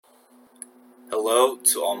Hello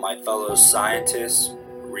to all my fellow scientists,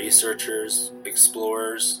 researchers,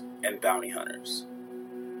 explorers, and bounty hunters.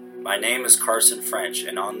 My name is Carson French,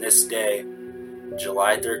 and on this day,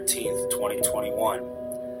 July 13th, 2021,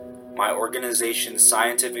 my organization,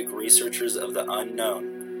 Scientific Researchers of the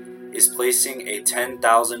Unknown, is placing a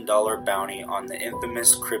 $10,000 bounty on the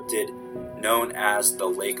infamous cryptid known as the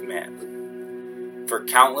Lake Man. For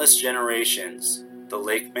countless generations, the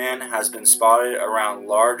Lake Man has been spotted around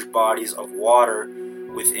large bodies of water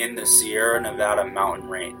within the Sierra Nevada mountain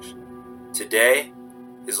range. Today,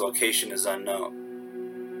 his location is unknown.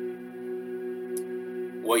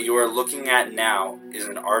 What you are looking at now is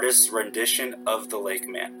an artist's rendition of the Lake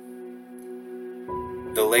Man.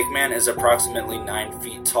 The Lake Man is approximately 9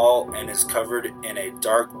 feet tall and is covered in a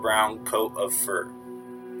dark brown coat of fur.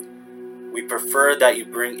 We prefer that you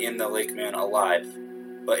bring in the Lake Man alive,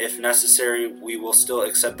 but if necessary, we will still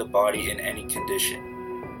accept the body in any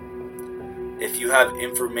condition. If you have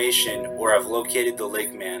information or have located the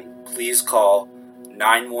Lake Man, please call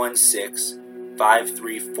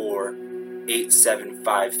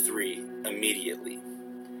 916-534-8753 immediately.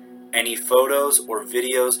 Any photos or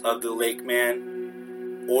videos of the Lake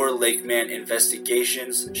Man or Lake Man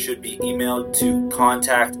investigations should be emailed to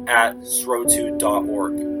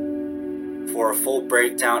contact@srotu.org. For a full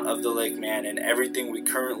breakdown of the Lake Man and everything we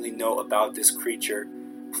currently know about this creature,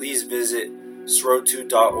 please visit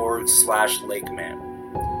srotu.org/lakeman.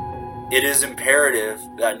 It is imperative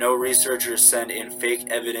that no researchers send in fake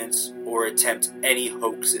evidence or attempt any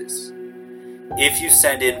hoaxes. If you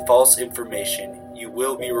send in false information, you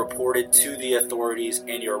will be reported to the authorities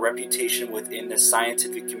and your reputation within the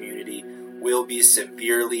scientific community will be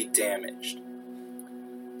severely damaged.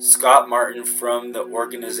 Scott Martin from the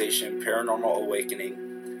organization Paranormal Awakening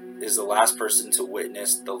is the last person to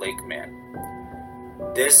witness the Lake Man.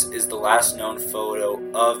 This is the last known photo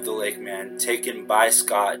of the Lake Man taken by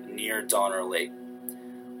Scott near Donner Lake.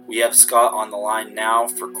 We have Scott on the line now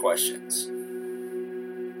for questions.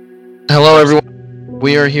 Hello everyone,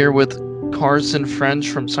 we are here with Carson French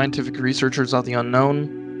from Scientific Researchers of the Unknown.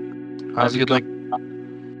 How's it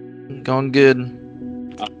going? Going good.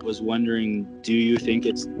 I was wondering, do you think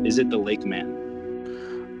is it the Lake Man?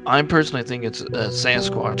 I personally think it's a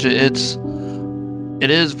Sasquatch.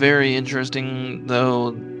 It is very interesting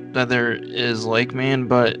though that there is Lake Man,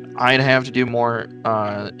 but I'd have to do more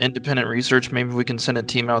independent research. Maybe we can send a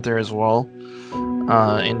team out there as well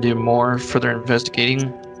and do more further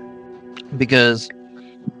investigating, because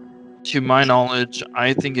to my knowledge,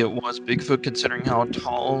 I think it was Bigfoot, considering how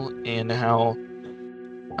tall and how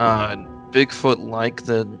Bigfoot-like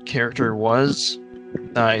the character was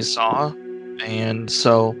that I saw. And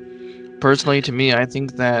so, personally, to me, I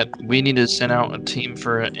think that we need to send out a team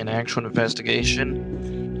for an actual investigation,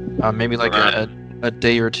 maybe like a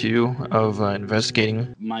day or two of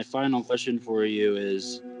investigating. My final question for you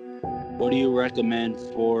is, what do you recommend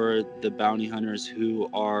for the bounty hunters who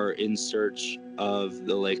are in search of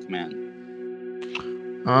the Lake Man?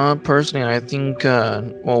 Personally, I think,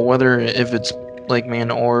 whether if it's Lake Man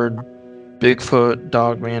or Bigfoot,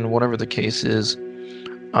 Dogman, whatever the case is,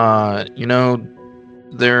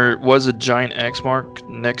 there was a giant X mark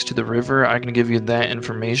next to the river. I can give you that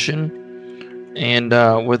information. And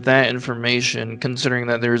with that information, considering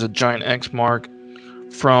that there's a giant X mark,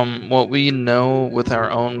 from what we know with our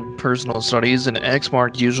own personal studies, an X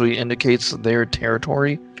mark usually indicates their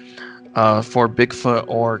territory for Bigfoot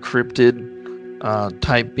or cryptid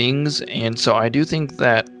type beings. And so I do think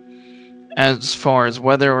that as far as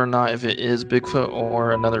whether or not if it is Bigfoot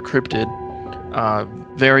or another cryptid,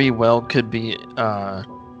 very well could be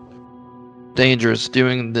dangerous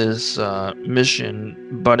doing this mission.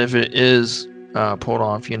 But if it is pulled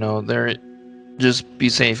off, there, just be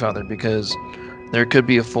safe out there, because there could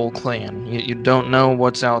be a full clan. You don't know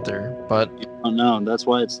what's out there, but you don't know. That's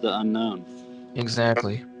why it's the unknown.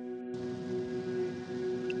 Exactly.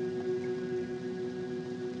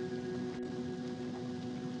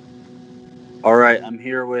 All right, I'm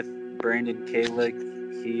here with Brandon Kalick.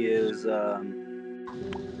 He is a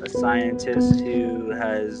scientist who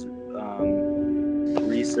has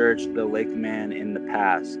researched the Lake Man in the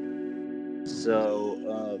past. So,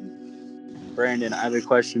 Brandon, I have a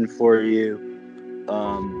question for you.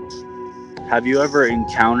 Have you ever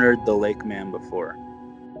encountered the Lake Man before?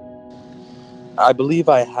 I believe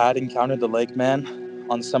I had encountered the Lake Man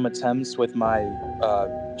on some attempts with my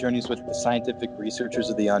journeys with the Scientific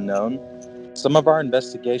Researchers of the Unknown. Some of our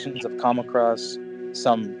investigations have come across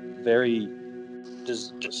some very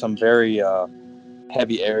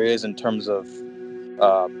heavy areas in terms of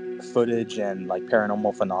footage and like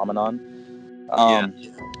paranormal phenomenon. A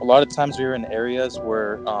lot of times we were in areas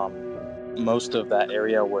where most of that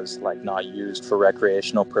area was like not used for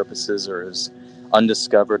recreational purposes or is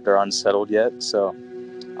undiscovered or unsettled yet. So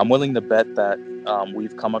I'm willing to bet that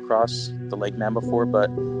we've come across the lake man before. But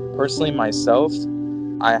personally, myself,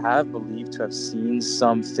 I have believed to have seen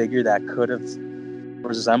some figure that could have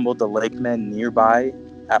resembled the lake man nearby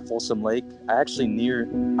at Folsom Lake. I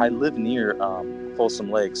live near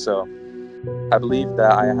Folsom Lake, so I believe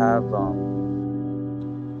that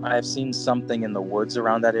I have seen something in the woods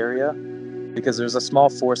around that area, because there's a small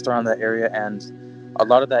forest around that area, and a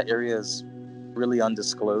lot of that area is really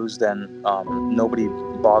undisclosed, and nobody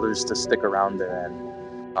bothers to stick around there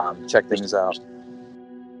and check things out.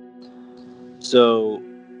 So,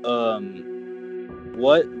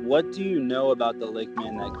 what do you know about the lake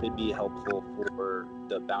man that could be helpful for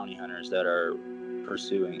the bounty hunters that are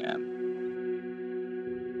pursuing him?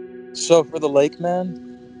 So for the lake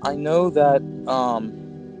man, I know that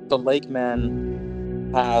the lake man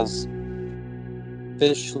has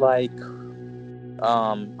fish-like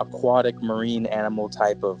aquatic marine animal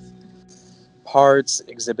type of parts,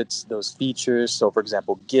 exhibits those features. So for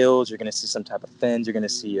example, gills, you're going to see some type of fins, you're going to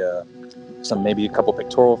see maybe a couple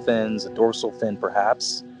pectoral fins, a dorsal fin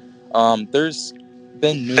perhaps. There's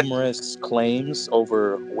been numerous claims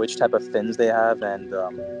over which type of fins they have, and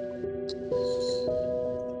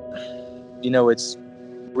it's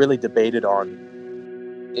really debated on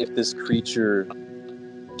if this creature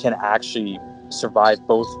can actually survive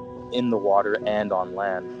both in the water and on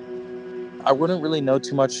land. I wouldn't really know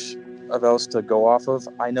too much of else to go off of.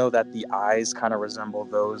 I know that the eyes kind of resemble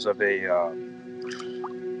those of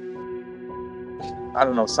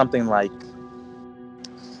something like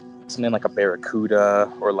a barracuda,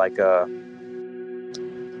 or like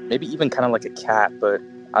maybe even kind of like a cat, but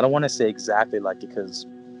I don't want to say exactly like it, because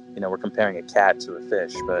we're comparing a cat to a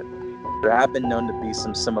fish, but there have been known to be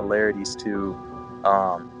some similarities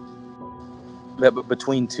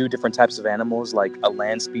between two different types of animals, like a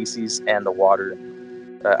land species and a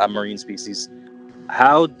marine species.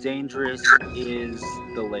 How dangerous is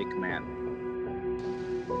the lake man?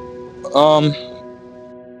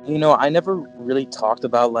 I never really talked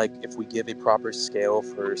about like if we give a proper scale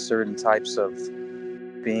for certain types of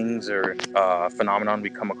beings or phenomenon we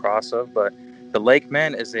come across of, but the lake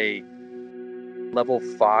man is a level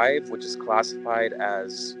 5, which is classified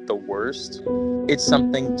as the worst. It's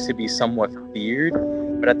something to be somewhat feared,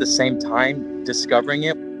 but at the same time, discovering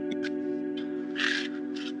it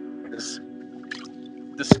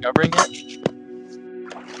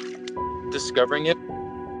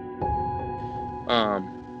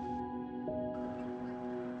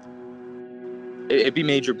it'd be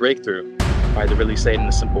major breakthrough, if I had to really say it in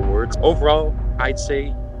the simple words. Overall, I'd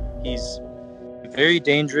say he's very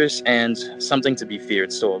dangerous and something to be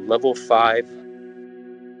feared. So level 5,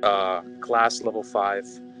 class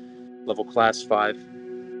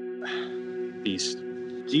 5 beast.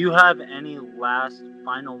 Do you have any last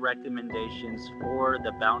final recommendations for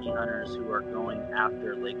the bounty hunters who are going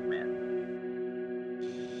after lake man?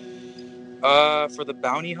 For the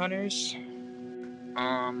bounty hunters,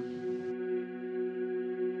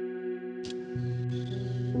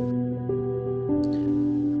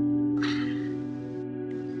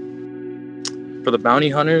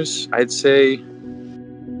 I'd say,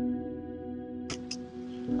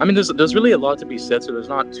 there's really a lot to be said, so there's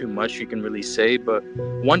not too much you can really say, but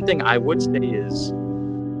one thing I would say is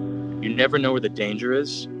you never know where the danger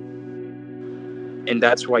is, and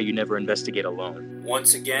that's why you never investigate alone.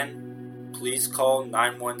 Once again, please call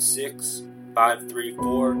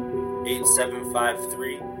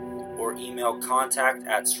 916-534-8753 or email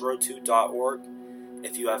contact@srotu.org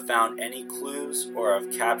if you have found any clues or have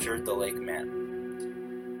captured the lake man.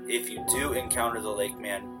 If you do encounter the lake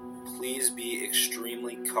man, please be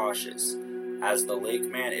extremely cautious, as the lake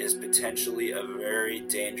man is potentially a very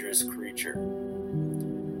dangerous creature.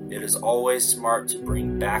 It is always smart to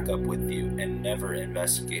bring backup with you and never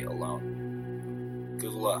investigate alone.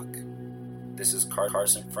 Good luck. This is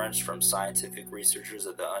Carson French from Scientific Researchers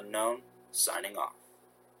of the Unknown, signing off.